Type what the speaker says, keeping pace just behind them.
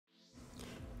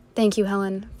Thank you,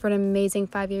 Helen, for an amazing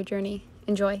 5-year journey.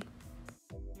 Enjoy.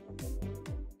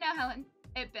 Now, Helen,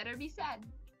 it better be said.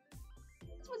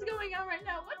 That's what's going on right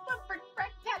now. What the frick,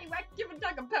 frack, paddywhack, give a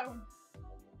dog a bone?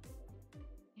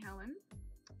 Helen,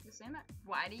 you're saying that?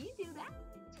 Why do you do that?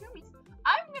 Tell me.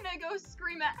 I'm gonna go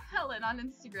scream at Helen on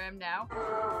Instagram now.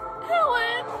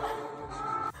 Helen!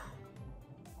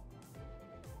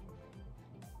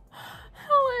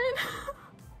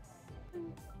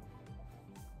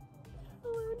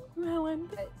 Helen.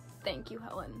 Thank you,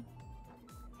 Helen.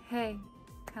 Hey,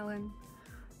 Helen.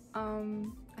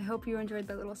 I hope you enjoyed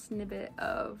that little snippet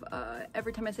of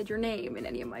every time I said your name in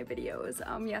any of my videos.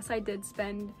 Yes, I did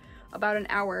spend about an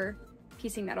hour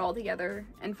piecing that all together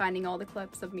and finding all the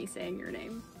clips of me saying your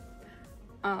name.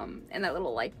 And that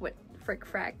little like, what frick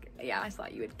frack, yeah, I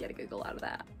thought you would get a giggle out of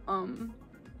that.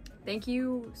 Thank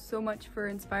you so much for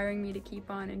inspiring me to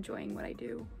keep on enjoying what I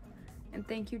do. And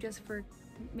thank you just for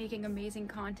making amazing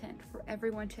content for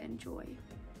everyone to enjoy.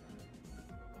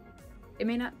 It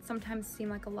may not sometimes seem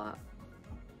like a lot,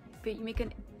 but you make a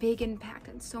big impact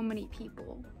on so many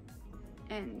people.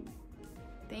 And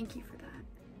thank you for that.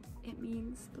 It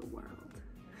means the world.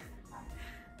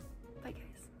 Bye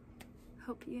guys.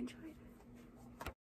 Hope you enjoyed.